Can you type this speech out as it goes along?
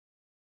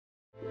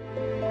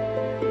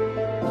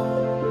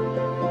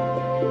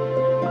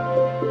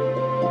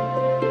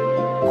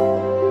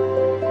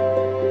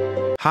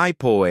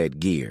Hypoid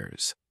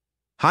gears.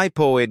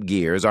 Hypoid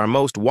gears are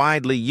most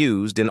widely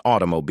used in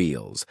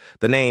automobiles.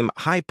 The name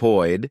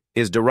hypoid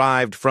is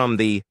derived from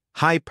the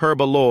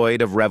hyperboloid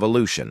of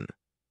revolution.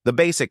 The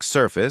basic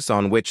surface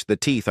on which the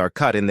teeth are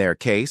cut in their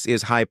case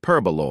is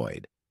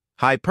hyperboloid.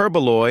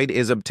 Hyperboloid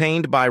is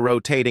obtained by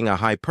rotating a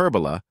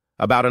hyperbola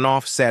about an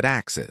offset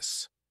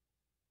axis.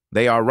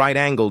 They are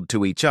right-angled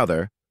to each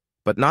other,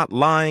 but not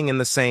lying in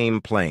the same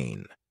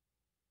plane.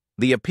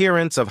 The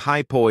appearance of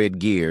hypoid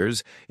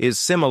gears is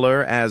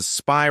similar as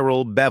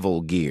spiral bevel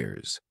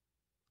gears.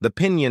 The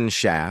pinion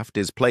shaft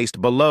is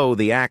placed below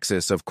the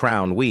axis of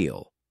crown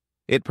wheel.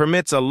 It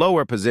permits a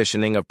lower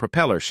positioning of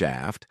propeller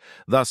shaft,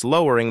 thus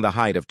lowering the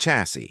height of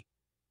chassis.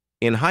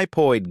 In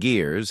hypoid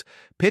gears,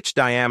 pitch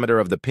diameter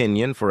of the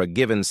pinion for a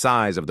given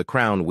size of the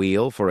crown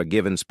wheel for a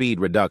given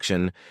speed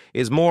reduction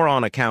is more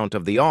on account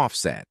of the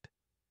offset.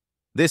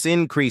 This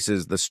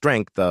increases the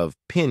strength of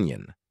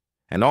pinion,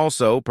 and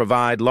also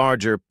provide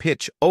larger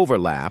pitch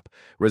overlap,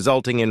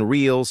 resulting in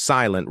real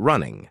silent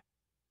running.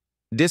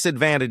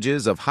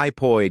 Disadvantages of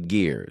hypoid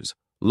gears: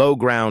 low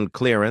ground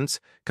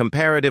clearance,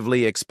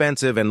 comparatively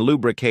expensive and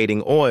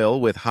lubricating oil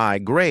with high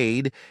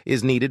grade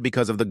is needed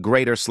because of the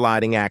greater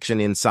sliding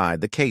action inside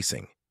the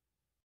casing.